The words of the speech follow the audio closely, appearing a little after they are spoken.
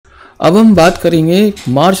अब हम बात करेंगे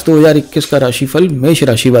मार्च 2021 का राशिफल मेष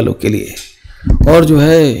राशि वालों के लिए। और जो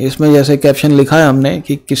है इसमें जैसे कैप्शन लिखा है हमने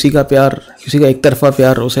कि किसी का प्यार, किसी का एक तरफा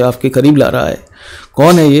प्यार उसे आपके करीब ला रहा है।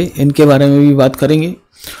 कौन है ये, इनके बारे में भी बात करेंगे।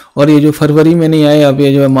 और ये जो फरवरी में नहीं आए, अब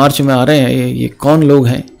ये जो है मार्च में आ रहे हैं, ये कौन लोग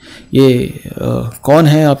हैं, ये कौन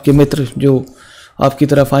है आपके मित्र जो आपकी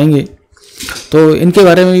तरफ आएंगे, तो इनके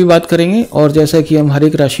बारे में भी बात करेंगे। और जैसा कि हम हर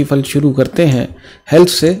एक राशिफल शुरू करते हैं हेल्थ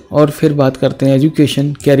से, और फिर बात करते हैं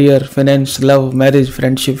education, career, finance, love, marriage,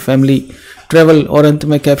 friendship, family, travel, और अंत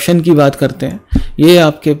में कैप्शन की बात करते हैं। ये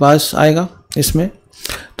आपके पास आएगा इसमें।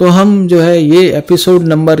 तो हम जो है ये एपिसोड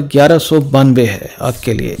नंबर 1192 है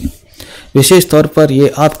आपके लिए, विशेष तौर पर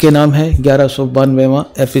ये आपके नाम है 1192वां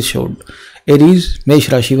एपिसोड एरीज मेष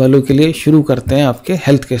राशि वालों के लिए। शुरू करते हैं आपके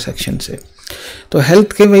हेल्थ के सेक्शन से। तो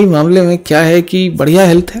हेल्थ के वही मामले में क्या है कि बढ़िया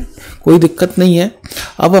हेल्थ है, कोई दिक्कत नहीं है।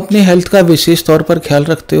 आप अपने हेल्थ का विशेष तौर पर ख्याल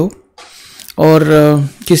रखते हो और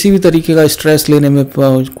किसी भी तरीके का स्ट्रेस लेने में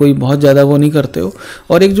कोई बहुत ज़्यादा वो नहीं करते हो।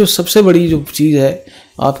 और एक जो सबसे बड़ी जो चीज़ है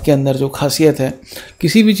आपके अंदर, जो खासियत है,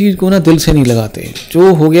 किसी भी चीज़ को ना दिल से नहीं लगाते।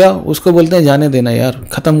 जो हो गया उसको बोलते हैं जाने देना यार,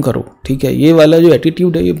 ख़त्म करो, ठीक है। ये वाला जो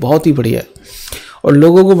एटीट्यूड है ये बहुत ही बढ़िया है और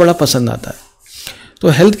लोगों को बड़ा पसंद आता है। तो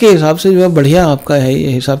हेल्थ के हिसाब से जो है बढ़िया आपका है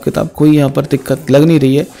ये हिसाब किताब, कोई यहाँ पर दिक्कत लग नहीं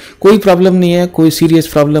रही है, कोई प्रॉब्लम नहीं है, कोई सीरियस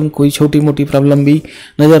प्रॉब्लम, कोई छोटी मोटी प्रॉब्लम भी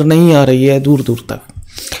नज़र नहीं आ रही है दूर दूर तक।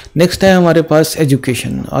 नेक्स्ट है हमारे पास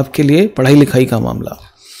एजुकेशन, आपके लिए पढ़ाई लिखाई का मामला।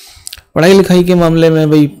 पढ़ाई लिखाई के मामले में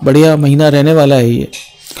भाई बढ़िया महीना रहने वाला है ये।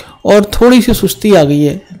 और थोड़ी सी सुस्ती आ गई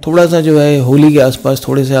है, थोड़ा सा जो है होली के आसपास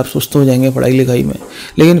थोड़े से आप सुस्त हो जाएंगे पढ़ाई लिखाई में,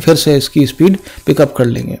 लेकिन फिर से इसकी स्पीड पिकअप कर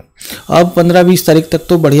लेंगे। अब 15-20 तारीख तक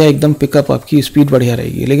तो बढ़िया एकदम पिकअप, आपकी स्पीड बढ़िया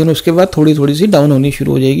रहेगी, लेकिन उसके बाद थोड़ी थोड़ी सी डाउन होनी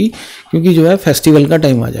शुरू हो जाएगी, क्योंकि जो है फेस्टिवल का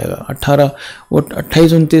टाइम आ जाएगा।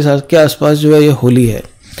 28-29 के आसपास जो है ये होली है,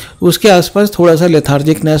 उसके आसपास थोड़ा सा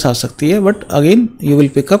लेथार्जिकनेस आ सकती है, but again you will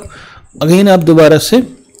pick up, again आप दोबारा से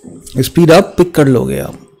स्पीड आप पिक कर लोगे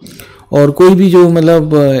आप। और कोई भी जो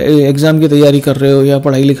मतलब एग्ज़ाम की तैयारी कर रहे हो या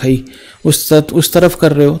पढ़ाई लिखाई उस तरफ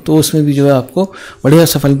कर रहे हो, तो उसमें भी जो है आपको बढ़िया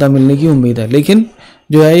सफलता मिलने की उम्मीद है। लेकिन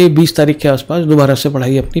जो है ये 20 तारीख के आसपास दोबारा से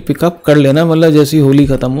पढ़ाई अपनी पिकअप कर लेना, मतलब जैसी होली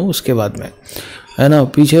ख़त्म हो उसके बाद में, है ना।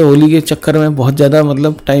 पीछे होली के चक्कर में बहुत ज़्यादा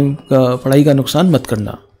मतलब टाइम का पढ़ाई का नुकसान मत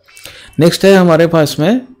करना। नेक्स्ट है हमारे पास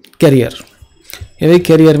में कैरियर। ये भाई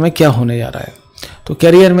कैरियर में क्या होने जा रहा है, तो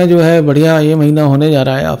कैरियर में जो है बढ़िया ये महीना होने जा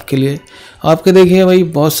रहा है आपके लिए। आपके देखिए भाई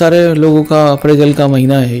बहुत सारे लोगों का अप्रेजल का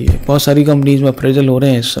महीना है ये, बहुत सारी कंपनीज में अप्रेजल हो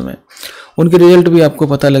रहे हैं इस समय, उनके रिजल्ट भी आपको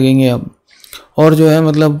पता लगेंगे अब। और जो है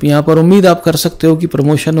मतलब यहाँ पर उम्मीद आप कर सकते हो कि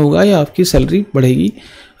प्रमोशन होगा या आपकी सैलरी बढ़ेगी,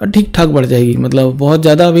 ठीक ठाक बढ़ जाएगी, मतलब बहुत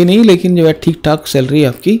ज़्यादा भी नहीं, लेकिन जो है ठीक ठाक सैलरी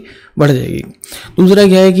आपकी बढ़ जाएगी। दूसरा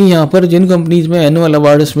क्या है कि यहाँ पर जिन कंपनीज में एनुअल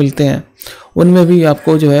अवार्ड्स मिलते हैं उनमें भी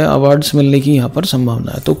आपको जो है अवार्ड्स मिलने की यहाँ पर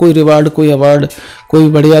संभावना है। तो कोई रिवार्ड, कोई अवार्ड, कोई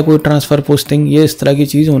बढ़िया कोई ट्रांसफ़र पोस्टिंग, ये इस तरह की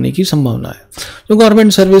चीज़ होने की संभावना है। जो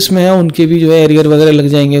गवर्नमेंट सर्विस में है उनके भी जो है एरियर वगैरह लग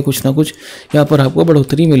जाएंगे, कुछ ना कुछ यहाँ पर आपको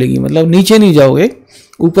बढ़ोतरी मिलेगी, मतलब नीचे नहीं जाओगे,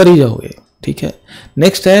 ऊपर ही जाओगे, ठीक है।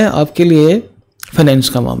 नेक्स्ट है आपके लिए फाइनेंस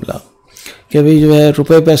का मामला, कि भाई जो है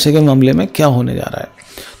रुपए पैसे के मामले में क्या होने जा रहा है।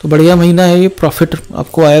 तो बढ़िया महीना है ये, प्रॉफिट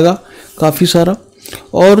आपको आएगा काफ़ी सारा।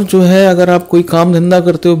 और जो है अगर आप कोई काम धंधा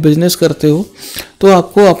करते हो, बिजनेस करते हो, तो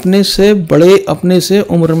आपको अपने से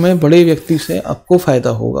उम्र में बड़े व्यक्ति से आपको फ़ायदा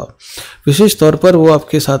होगा। विशेष तौर पर वो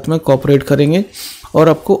आपके साथ में कोऑपरेट करेंगे और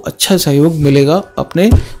आपको अच्छा सहयोग मिलेगा अपने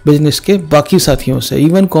बिजनेस के बाकी साथियों से।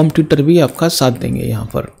 इवन कॉम्पिटिटर भी आपका साथ देंगे यहाँ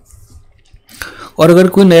पर। और अगर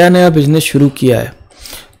कोई नया बिजनेस शुरू किया है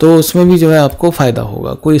तो उसमें भी जो है आपको फ़ायदा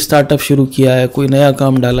होगा। कोई स्टार्टअप शुरू किया है, कोई नया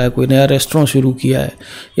काम डाला है, कोई नया रेस्टोरेंट शुरू किया है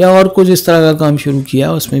या और कुछ इस तरह का काम शुरू किया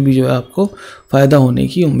है, उसमें भी जो है आपको फ़ायदा होने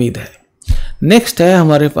की उम्मीद है। नेक्स्ट है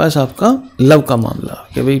हमारे पास आपका लव का मामला,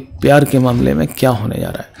 कि भाई प्यार के मामले में क्या होने जा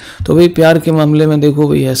रहा है। तो भाई प्यार के मामले में देखो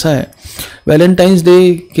भाई ऐसा है, वैलेंटाइंस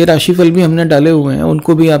डे के राशिफल भी हमने डाले हुए हैं,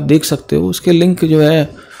 उनको भी आप देख सकते हो। उसके लिंक जो है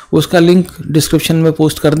उसका लिंक डिस्क्रिप्शन में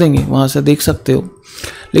पोस्ट कर देंगे, वहाँ से देख सकते हो।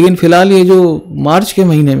 लेकिन फ़िलहाल ये जो मार्च के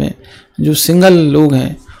महीने में जो सिंगल लोग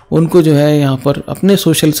हैं उनको जो है यहाँ पर अपने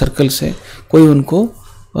सोशल सर्कल से कोई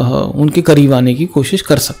उनके करीब आने की कोशिश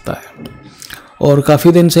कर सकता है। और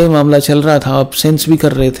काफ़ी दिन से मामला चल रहा था, आप सेंस भी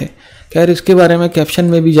कर रहे थे। खैर इसके बारे में कैप्शन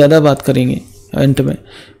में भी ज़्यादा बात करेंगे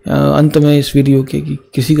अंत में इस वीडियो के, कि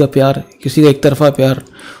किसी का प्यार, किसी का एक तरफा प्यार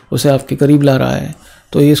उसे आपके करीब ला रहा है,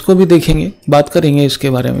 तो इसको भी देखेंगे, बात करेंगे इसके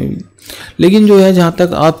बारे में भी। लेकिन जो है जहाँ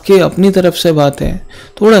तक आपके अपनी तरफ से बात है,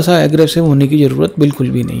 थोड़ा सा एग्रेसिव होने की ज़रूरत बिल्कुल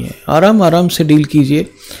भी नहीं है। आराम से डील कीजिए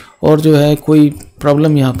और जो है कोई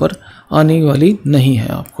प्रॉब्लम यहाँ पर आने वाली नहीं है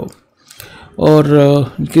आपको।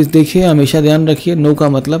 और देखिए हमेशा ध्यान रखिए, नो का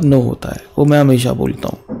मतलब नो होता है, वो मैं हमेशा बोलता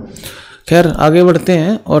हूँ। खैर आगे बढ़ते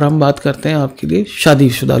हैं और हम बात करते हैं आपके लिए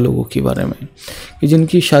शादीशुदा लोगों के बारे में कि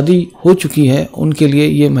जिनकी शादी हो चुकी है उनके लिए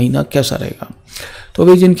ये महीना कैसा रहेगा। तो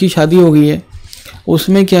भाई जिनकी शादी हो गई है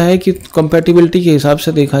उसमें क्या है कि कंपैटिबिलिटी के हिसाब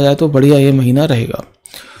से देखा जाए तो बढ़िया ये महीना रहेगा।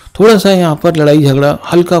 थोड़ा सा यहाँ पर लड़ाई झगड़ा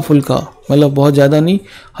हल्का फुल्का, मतलब बहुत ज़्यादा नहीं,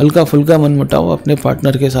 हल्का फुल्का मनमुटाव अपने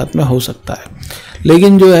पार्टनर के साथ में हो सकता है,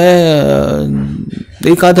 लेकिन जो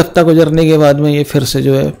है एक आध हफ्ता गुजरने के बाद में ये फिर से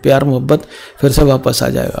जो है प्यार मोहब्बत फिर से वापस आ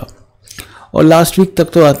जाएगा और लास्ट वीक तक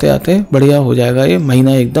तो आते आते बढ़िया हो जाएगा, ये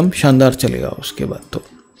महीना एकदम शानदार चलेगा उसके बाद तो।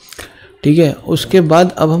 ठीक है, उसके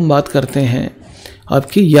बाद अब हम बात करते हैं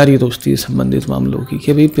आपकी यारी दोस्ती संबंधित मामलों की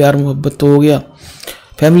कि भाई प्यार मोहब्बत तो हो गया,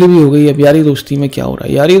 फैमिली भी हो गई, अब यारी दोस्ती में क्या हो रहा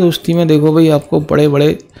है। यारी दोस्ती में देखो भाई आपको बड़े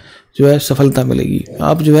बड़े जो है सफलता मिलेगी।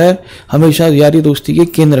 आप जो है हमेशा यारी दोस्ती के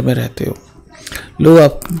केंद्र में रहते हो,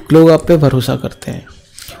 लोग आप पे भरोसा करते हैं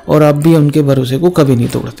और आप भी उनके भरोसे को कभी नहीं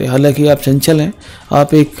तोड़ते। हालांकि आप चंचल हैं,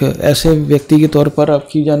 आप एक ऐसे व्यक्ति के तौर पर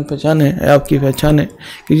आपकी जान पहचान है, आपकी पहचान है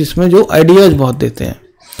कि जिसमें जो आइडियाज़ बहुत देते हैं,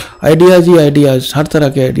 आइडियाज़ ही आइडियाज़, हर तरह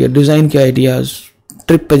के आइडिया, डिज़ाइन के आइडियाज़,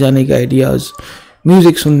 ट्रिप पे जाने के आइडियाज़,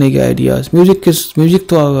 म्यूज़िक सुनने के आइडियाज़,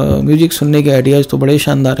 म्यूज़िक सुनने के आइडियाज़ तो बड़े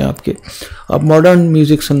शानदार हैं आपके। आप मॉडर्न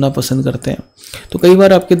म्यूज़िक सुनना पसंद करते हैं, तो कई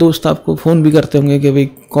बार आपके दोस्त आपको फ़ोन भी करते होंगे कि भाई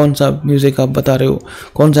कौन सा म्यूज़िक आप बता रहे हो,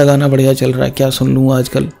 कौन सा गाना बढ़िया चल रहा है, क्या सुन लूँ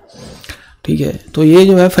आजकल। ठीक है, तो ये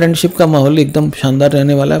जो है फ्रेंडशिप का माहौल एकदम शानदार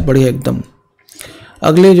रहने वाला है, बढ़िया एकदम।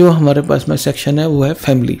 अगले जो हमारे पास में सेक्शन है वो है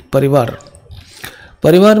फैमिली, परिवार।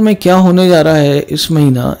 परिवार में क्या होने जा रहा है इस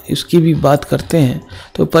महीना, इसकी भी बात करते हैं।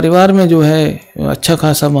 तो परिवार में जो है अच्छा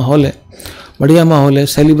खासा माहौल है, बढ़िया माहौल है,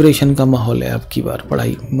 सेलिब्रेशन का माहौल है आपकी बार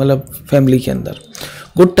पढ़ाई मतलब फैमिली के अंदर।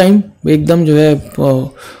 गुड टाइम एकदम जो है,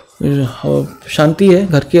 शांति है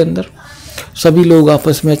घर के अंदर, सभी लोग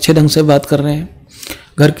आपस में अच्छे ढंग से बात कर रहे हैं।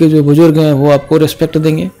 घर के जो बुजुर्ग हैं वो आपको रिस्पेक्ट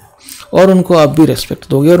देंगे और उनको आप भी रिस्पेक्ट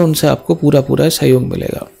दोगे और उनसे आपको पूरा सहयोग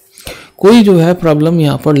मिलेगा। कोई जो है प्रॉब्लम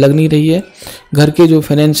यहाँ पर लग नहीं रही है। घर के जो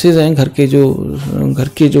फाइनेंसेस हैं, घर के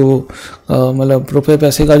जो मतलब रुपए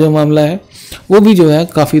पैसे का जो मामला है वो भी जो है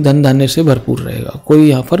काफ़ी धन धान्य से भरपूर रहेगा। कोई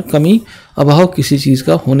यहाँ पर कमी अभाव किसी चीज़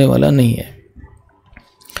का होने वाला नहीं है।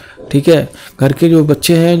 ठीक है, घर के जो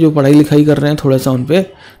बच्चे हैं जो पढ़ाई लिखाई कर रहे हैं थोड़ा सा उन पर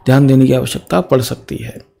ध्यान देने की आवश्यकता पड़ सकती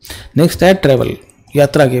है। नेक्स्ट है ट्रैवल,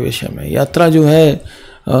 यात्रा के विषय में। यात्रा जो है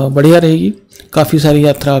बढ़िया रहेगी, काफ़ी सारी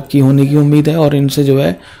यात्रा आपकी होने की उम्मीद है और इनसे जो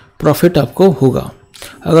है प्रॉफिट आपको होगा।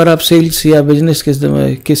 अगर आप सेल्स या बिजनेस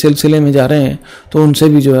के सिलसिले में जा रहे हैं तो उनसे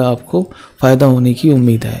भी जो है आपको फ़ायदा होने की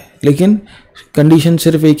उम्मीद है, लेकिन कंडीशन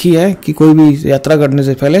सिर्फ एक ही है कि कोई भी यात्रा करने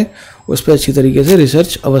से पहले उस पर अच्छी तरीके से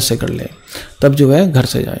रिसर्च अवश्य कर लें, तब जो है घर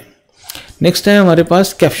से जाएं। नेक्स्ट है हमारे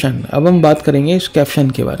पास कैप्शन। अब हम बात करेंगे इस कैप्शन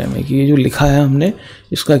के बारे में कि ये जो लिखा है हमने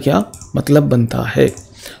इसका क्या मतलब बनता है।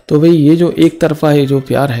 तो भाई ये जो एक तरफा है जो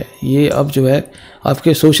प्यार है ये अब जो है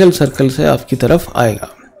आपके सोशल सर्कल से आपकी तरफ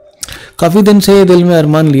आएगा। काफ़ी दिन से ये दिल में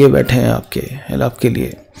अरमान लिए बैठे हैं आपके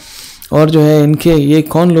लिए, और जो है इनके ये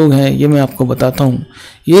कौन लोग हैं ये मैं आपको बताता हूँ।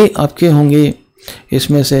 ये आपके होंगे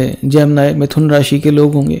इसमें से जेमिनी मिथुन राशि के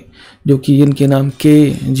लोग होंगे जो कि जिनके नाम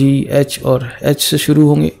KGH और H से शुरू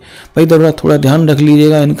होंगे। भाई थोड़ा ध्यान रख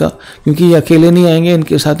लीजिएगा इनका, क्योंकि ये अकेले नहीं आएंगे,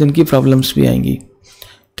 इनके साथ इनकी प्रॉब्लम्स भी आएंगी।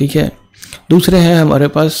 ठीक है, दूसरे हैं हमारे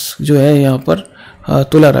पास जो है यहाँ पर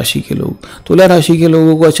तुला राशि के लोग। तुला राशि के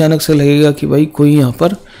लोगों को अचानक से लगेगा कि भाई कोई यहाँ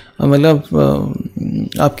पर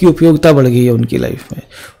मतलब आपकी उपयोगिता बढ़ गई है उनकी लाइफ में।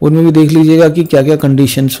 उनमें भी देख लीजिएगा कि क्या क्या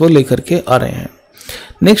कंडीशंस वो लेकर के आ रहे हैं।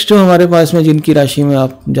 नेक्स्ट जो हमारे पास में जिनकी राशि में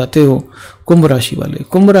आप जाते हो, कुंभ राशि वाले।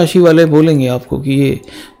 कुंभ राशि वाले बोलेंगे आपको कि ये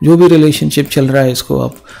जो भी रिलेशनशिप चल रहा है इसको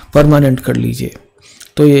आप परमानेंट कर लीजिए।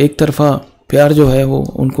 तो ये एक तरफा प्यार जो है वो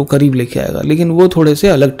उनको करीब लेके आएगा, लेकिन वो थोड़े से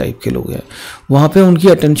अलग टाइप के लोग हैं, वहाँ पे उनकी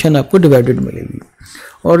अटेंशन आपको डिवाइडेड मिलेगी।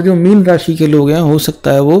 और जो मीन राशि के लोग हैं हो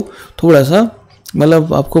सकता है वो थोड़ा सा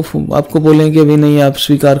मतलब आपको बोलें कि अभी नहीं आप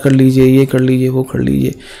स्वीकार कर लीजिए, ये कर लीजिए, वो कर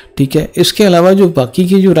लीजिए। ठीक है, इसके अलावा जो बाकी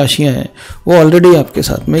की जो राशियां हैं वो ऑलरेडी आपके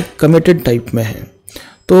साथ में कमिटेड टाइप में हैं,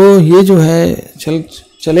 तो ये जो है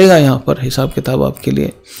चलेगा यहाँ पर हिसाब किताब आपके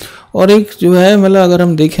लिए। और एक जो है मतलब अगर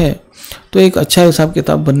हम देखें तो एक अच्छा हिसाब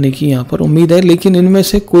किताब बनने की यहाँ पर उम्मीद है। लेकिन इनमें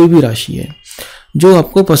से कोई भी राशि है जो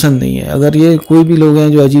आपको पसंद नहीं है, अगर ये कोई भी लोग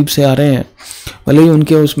हैं जो अजीब से आ रहे हैं, भले ही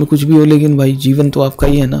उनके उसमें कुछ भी हो, लेकिन भाई जीवन तो आपका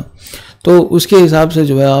ही है ना, तो उसके हिसाब से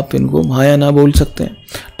जो है आप इनको हाँ या ना बोल सकते हैं।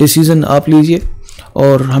 डिसीज़न आप लीजिए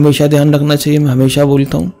और हमेशा ध्यान रखना चाहिए, मैं हमेशा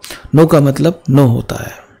बोलता हूँ नो का मतलब नो होता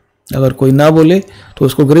है। अगर कोई ना बोले तो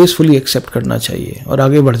उसको ग्रेसफुली एक्सेप्ट करना चाहिए और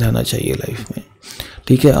आगे बढ़ जाना चाहिए लाइफ में।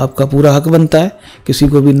 ठीक है, आपका पूरा हक बनता है किसी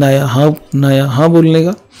को भी ना या हाँ बोलने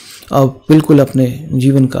का। आप बिल्कुल अपने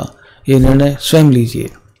जीवन का ये निर्णय स्वयं लीजिए।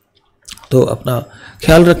 तो अपना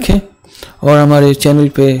ख्याल रखें और हमारे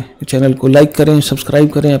चैनल को लाइक करें, सब्सक्राइब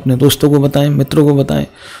करें, अपने दोस्तों को बताएं, मित्रों को बताएं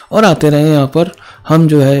और आते रहें यहाँ पर। हम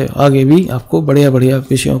जो है आगे भी आपको बढ़िया बढ़िया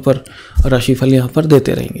विषयों पर राशिफल यहाँ पर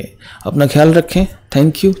देते रहेंगे। अपना ख्याल रखें।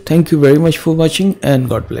 Thank you very much for watching and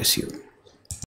God bless you.